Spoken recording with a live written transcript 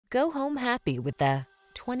Go home happy with the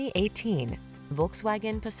 2018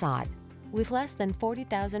 Volkswagen Passat. With less than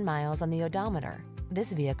 40,000 miles on the odometer,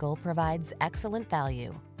 this vehicle provides excellent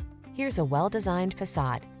value. Here's a well-designed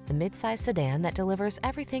Passat, the midsize sedan that delivers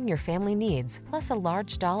everything your family needs, plus a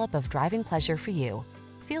large dollop of driving pleasure for you.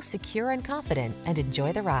 Feel secure and confident and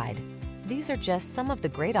enjoy the ride. These are just some of the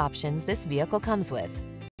great options this vehicle comes with: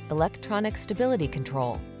 electronic stability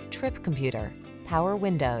control, trip computer, power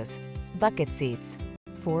windows, bucket seats,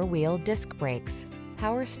 four-wheel disc brakes,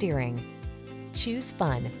 power steering. Choose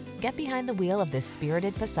fun. Get behind the wheel of this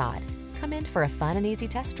spirited Passat. Come in for a fun and easy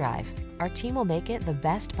test drive. Our team will make it the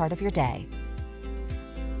best part of your day.